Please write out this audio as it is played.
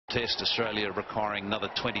Test, Australia requiring another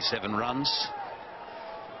 27 runs.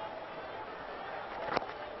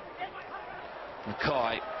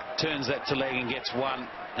 Mackay turns that to leg and gets one,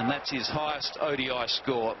 and that's his highest ODI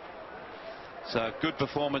score. So good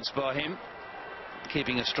performance by him,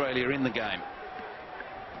 keeping Australia in the game.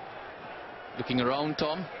 Looking around,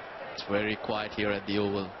 Tom. It's very quiet here at the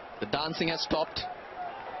Oval. The dancing has stopped.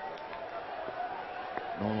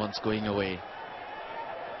 No one's going away.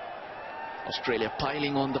 Australia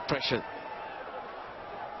piling on the pressure.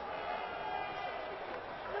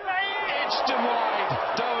 Edged and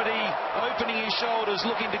wide. Doherty opening his shoulders,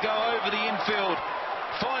 looking to go over the infield,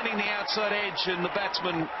 finding the outside edge, and the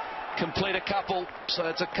batsman complete a couple. So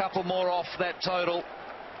it's a couple more off that total.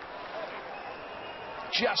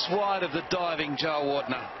 Just wide of the diving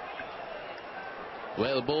Jawardner.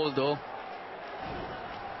 Well bowled though.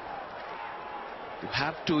 You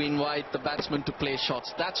have to invite the batsman to play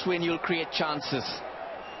shots. That's when you'll create chances.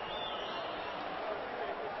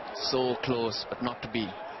 So close, but not to be.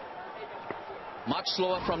 Much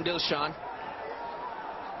slower from Dilshan.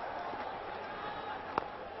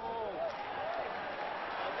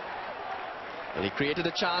 Well, he created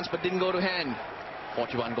a chance but didn't go to hand.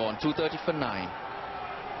 41 gone, 230 for 9.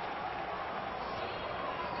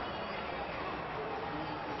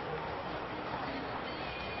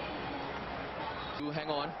 Hang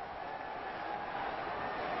on.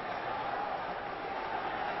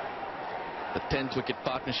 The 10th wicket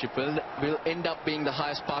partnership will end up being the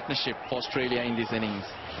highest partnership for Australia in this innings.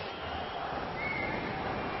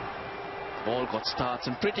 Ball got starts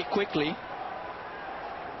and pretty quickly.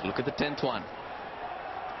 Look at the 10th one.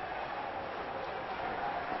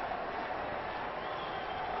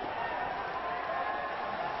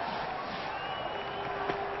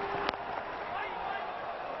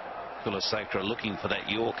 Kulasekara looking for that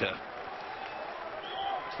Yorker.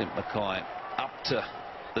 Clint Mackay up to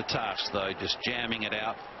the task though, just jamming it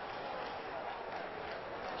out.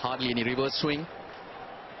 Hardly any reverse swing.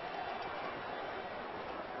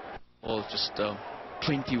 All just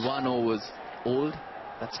 21 overs old.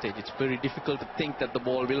 At that stage, it's very difficult to think that the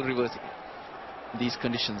ball will reverse in these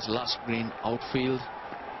conditions. Last green, outfield.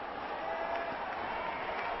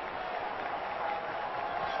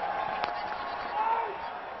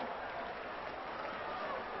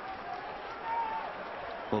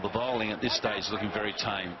 Well, the bowling at this stage is looking very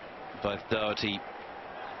tame. Both Doherty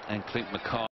and Clint Mackay.